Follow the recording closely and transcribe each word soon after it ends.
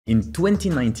In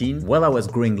 2019, while I was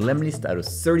growing Lemlist at a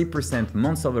 30%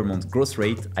 month-over-month growth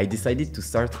rate, I decided to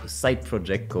start a side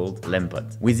project called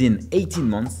lempod. Within 18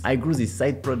 months, I grew this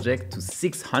side project to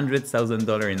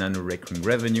 $600,000 in annual recurring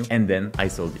revenue, and then I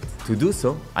sold it. To do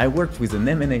so, I worked with an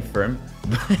M&A firm.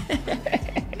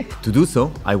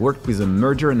 I worked with a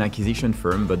merger and acquisition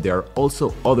firm, but there are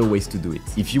also other ways to do it.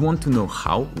 If you want to know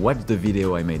how, watch the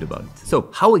video I made about it.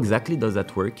 So, how exactly does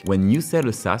that work when you sell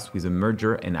a SaaS with a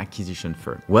merger and acquisition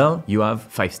firm? Well, you have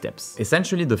 5 steps.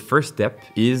 Essentially, the first step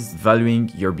is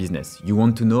valuing your business. You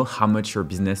want to know how much your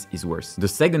business is worth. The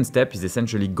second step is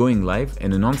essentially going live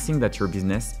and announcing that your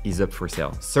business is up for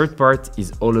sale. Third part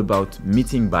is all about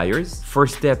meeting buyers.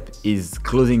 Fourth step is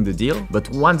closing the deal. But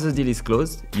once the deal is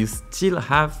closed, you still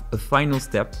have a final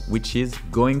step, which is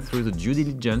going through the due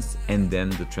diligence and then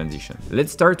the transition.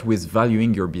 Let's start with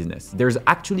valuing your business. There's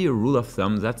actually a rule of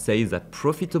thumb that says that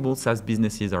profitable SaaS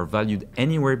businesses are valued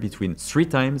anywhere between 3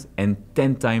 times and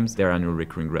 10 times their annual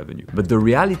recurring revenue. But the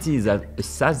reality is that a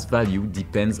SaaS value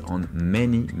depends on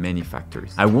many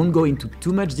factors. I won't go into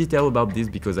too much detail about this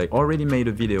because I already made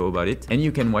a video about it and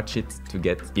you can watch it to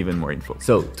get even more info.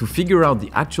 So to figure out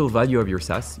the actual value of your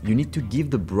SaaS, you need to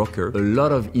give the broker a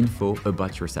lot of info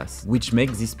about your SaaS, which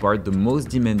makes this part the most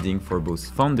demanding for both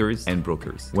founders and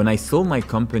brokers. When I sold my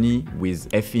company with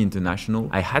FE International,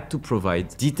 I had to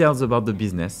provide details about the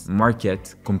business,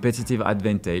 market, competitive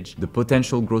advantage, the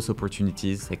potential growth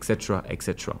opportunities, etc.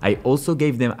 I also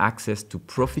gave them access to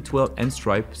Profitwell and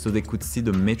Stripe so they could see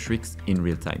the metrics in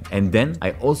real time. And then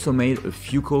I also made a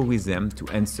few calls with them to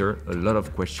answer a lot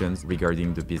of questions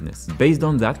regarding the business. Based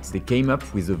on that, they came up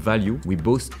with a value we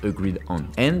both agreed on.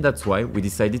 And that's why we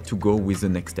decided to go with the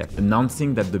next step,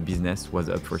 announcing that the business was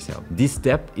up for sale. This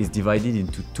step is divided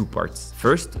into 2 parts.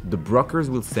 First, the brokers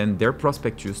will send their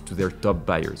prospectus to their top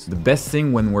buyers. The best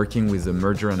thing when working with a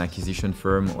merger and acquisition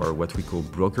firm, or what we call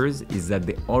brokers, is that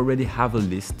they already have a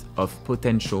list of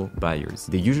potential buyers.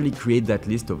 They usually create that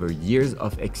list over years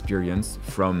of experience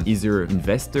from either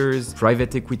investors,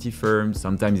 private equity firms,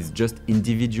 sometimes it's just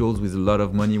individuals with a lot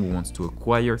of money who wants to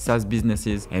acquire SaaS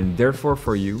businesses, and therefore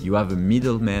for you, you have a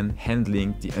middleman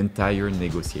handling the entire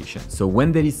negotiation. So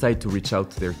when they decide to reach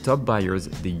out to their top buyers,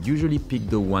 they usually pick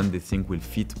the one they think will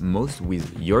fit most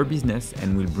with your business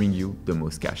and will bring you the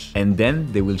most cash. And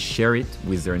then they will share it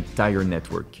with their entire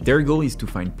network. Their goal is to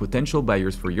find potential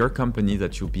buyers for your company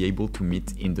that you'll be able to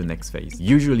meet in the next phase.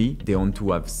 Usually, they want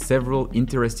to have several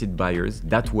interested buyers.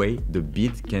 That way, the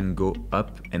bid can go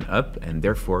up, and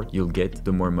therefore you'll get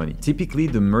the more money. Typically,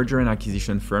 the merger and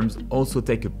acquisition firms also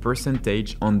take a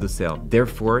percentage on the sale.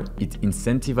 Therefore, it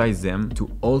incentivizes them to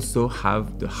also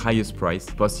have the highest price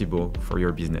possible for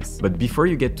your business. But before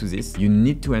you get to this, you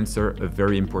need to answer a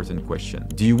very important question.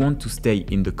 Do you want to stay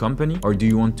in the company or do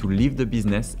you want to leave the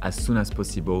business as soon as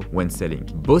possible when selling?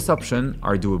 Both options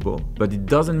are doable, but it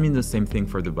doesn't mean the same thing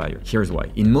for the buyer. Here's why.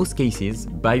 In most cases,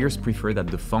 buyers prefer that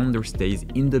the founder stays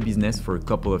in the business for a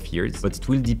couple of years, but it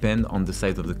will depend on the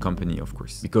size of the company, of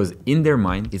course, because in their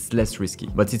mind, it's less risky.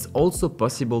 But it's also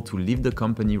possible to leave the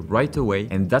company right away,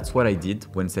 and that's what I did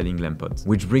when selling lempod.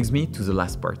 Which brings me to the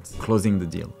last part, closing the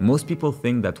deal. Most people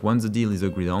think that once the deal is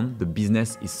agreed on, the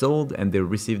business is sold and they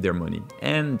receive their money,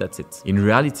 and that's it. In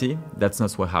reality, that's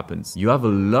not what happens. You have a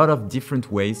lot of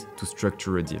different ways to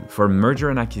structure a deal. For merger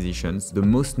and acquisitions, the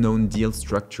most known deal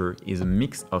structure is a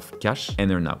mix of cash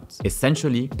and earnouts.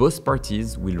 Essentially, both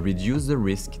parties will reduce the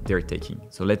risk they're taking.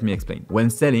 So let me explain. When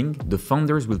selling, the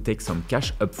founders will take some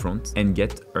cash upfront and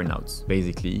get earnouts,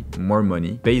 basically more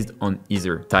money based on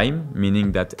either time,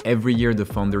 meaning that every year the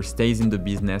founder stays in the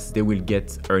business, they will get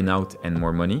earnout and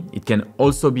more money. It can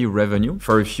also be revenue.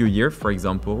 For a few years, for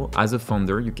example, as a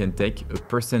founder, you can take a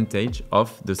percentage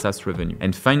of the SaaS revenue.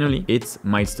 And finally, it's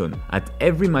milestone. At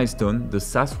every milestone, the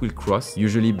SaaS will cross,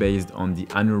 usually based on the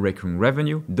annual recurring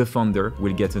revenue, the founder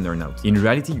will get an earnout. In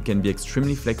reality, you can be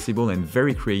extremely flexible and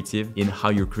very creative in how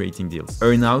you're creating deals.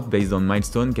 Earnout based on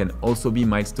milestone can also be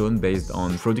milestone based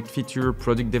on product feature,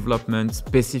 product development,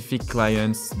 specific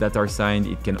clients that are signed.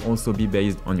 It can also be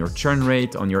based on your churn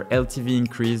rate, on your LTV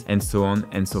increase, and so on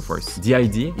and so forth. The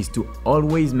idea is to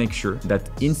always make sure that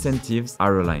incentives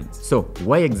are aligned. So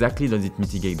why exactly does it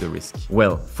mitigate the risk?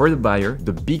 Well, for the buyer,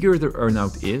 the bigger the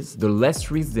earnout is, the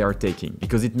less risk they are taking,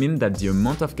 because it means that the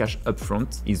amount of cash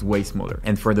upfront is way smaller.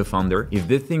 And for the founder, if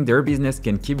they think their business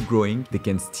can keep growing, they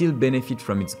can still benefit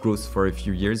from its growth for a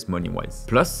few years money-wise.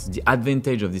 Plus, the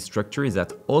advantage of this structure is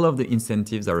that all of the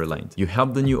incentives are aligned. You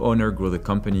help the new owner grow the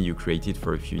company you created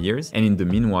for a few years, years, and in the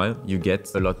meanwhile, you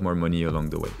get a lot more money along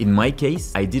the way. In my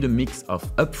case, I did a mix of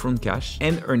upfront cash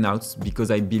and earnouts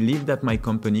because I believed that my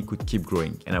company could keep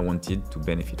growing and I wanted to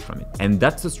benefit from it. And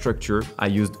that's a structure I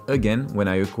used again when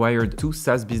I acquired two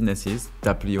SaaS businesses,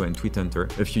 Taplio and TweetHunter,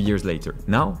 a few years later.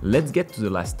 Now, let's get to the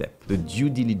last step, the due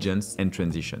diligence and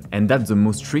transition. And that's the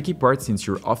most tricky part since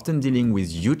you're often dealing with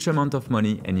huge amount of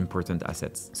money and important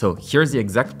assets. So here's the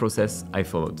exact process I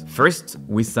followed. First,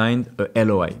 we signed a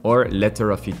LOI, or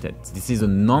letter of intent. This is a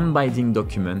non-binding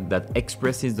document that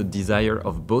expresses the desire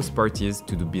of both parties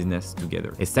to do business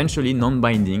together. Essentially,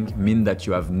 non-binding means that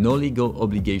you have no legal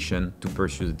obligation to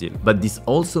pursue the deal. But this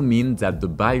also means that the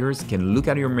buyers can look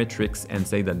at your metrics and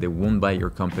say that they won't buy your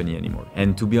company anymore.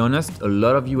 And to be honest, a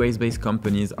lot of US-based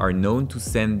companies are known to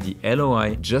send the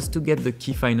LOI just to get the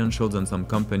key financials on some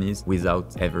companies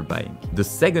without ever buying. The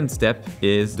second step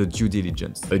is the due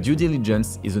diligence. A due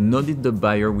diligence is an audit the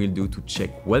buyer will do to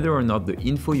check whether or not the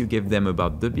info you gave them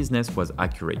about the business was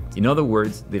accurate. In other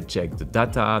words, they check the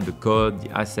data, the code, the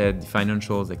asset, the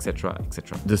financials, etc.,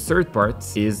 etc. The third part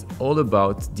is all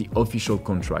about the official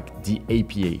contract, the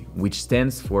APA, which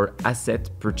stands for Asset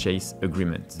Purchase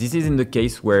Agreement. This is in the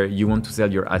case where you want to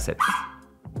sell your assets.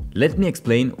 Let me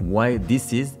explain why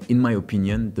this is, in my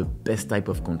opinion, the best type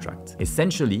of contract.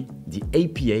 Essentially, the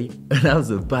APA allows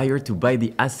a buyer to buy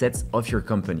the assets of your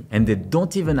company, and they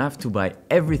don't even have to buy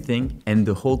everything and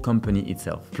the whole company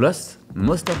itself. Plus,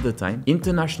 most of the time,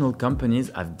 international companies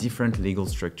have different legal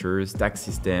structures, tax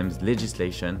systems,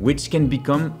 legislation, which can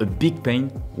become a big pain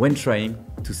when trying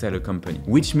to sell a company.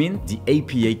 Which means the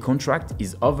APA contract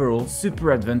is overall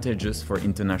super advantageous for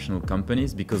international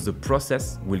companies because the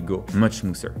process will go much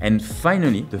smoother. And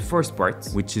finally, the first part,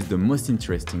 which is the most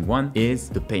interesting one, is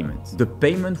the payment. The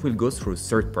payment will go through a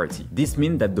third party. This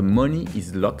means that the money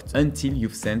is locked until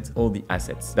you've sent all the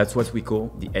assets. That's what we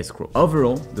call the escrow.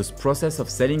 Overall, this process of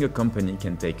selling a company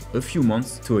can take a few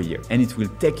months to a year, and it will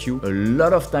take you a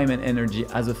lot of time and energy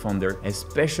as a founder,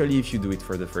 especially if you do it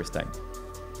for the first time.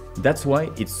 That's why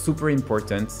it's super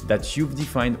important that you've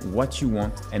defined what you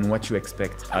want and what you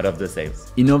expect out of the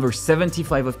sales. In over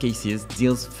 75 of cases,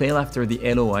 deals fail after the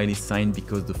LOI is signed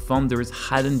because the founders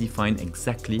hadn't defined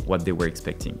exactly what they were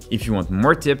expecting. If you want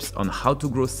more tips on how to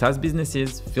grow SaaS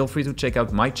businesses, feel free to check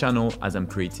out my channel as I'm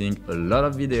creating a lot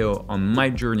of video on my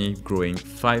journey growing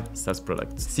 5 SaaS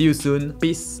products. See you soon.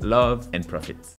 Peace, love, and profit.